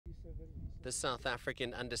The South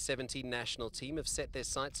African under-17 national team have set their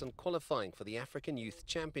sights on qualifying for the African Youth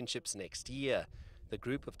Championships next year. The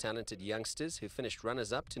group of talented youngsters who finished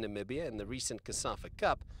runners-up to Namibia in the recent COSAFA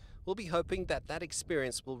Cup will be hoping that that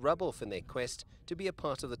experience will rub off in their quest to be a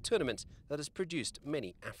part of the tournament that has produced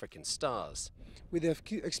many African stars. With the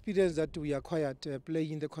experience that we acquired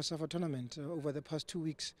playing in the COSAFA tournament over the past 2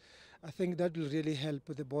 weeks, I think that will really help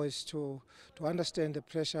the boys to understand the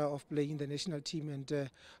pressure of playing the national team and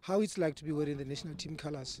how it's like to be wearing the national team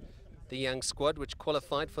colours. The young squad, which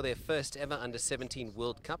qualified for their first ever under-17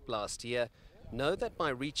 World Cup last year, know that by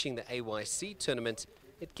reaching the AYC tournament,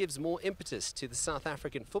 it gives more impetus to the South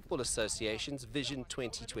African Football Association's Vision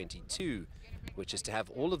 2022, which is to have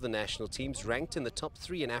all of the national teams ranked in the top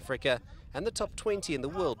 3 in Africa and the top 20 in the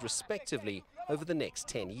world, respectively, over the next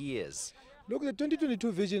 10 years. Look, the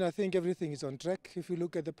 2022 vision, I think everything is on track. If you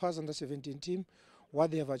look at the past under-17 team,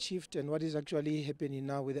 what they have achieved and what is actually happening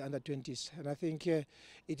now with the under-20s. And I think it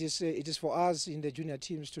is for us in the junior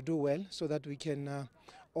teams to do well so that we can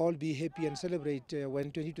all be happy and celebrate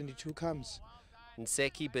when 2022 comes.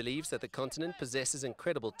 Nseki believes that the continent possesses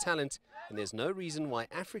incredible talent and there's no reason why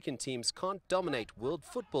African teams can't dominate world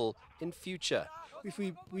football in future. If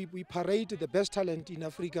we parade the best talent in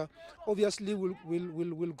Africa, obviously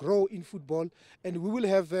we'll grow in football and we will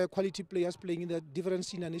have quality players playing in the different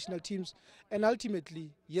senior national teams. And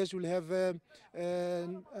ultimately, yes, we'll have a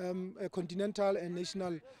continental and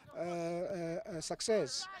national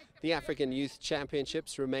success. The African Youth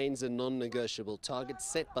Championships remains a non-negotiable target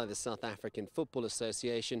set by the South African Football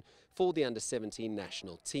Association for the under-17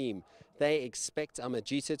 national team. They expect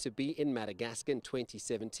Amajimbos to be in Madagascar in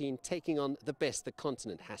 2017, taking on the best the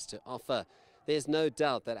continent has to offer. There's no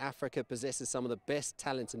doubt that Africa possesses some of the best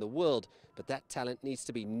talent in the world, but that talent needs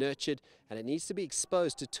to be nurtured and it needs to be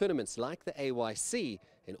exposed to tournaments like the AYC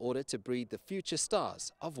in order to breed the future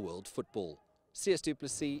stars of world football. Sias du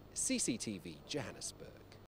Plessis, CCTV, Johannesburg.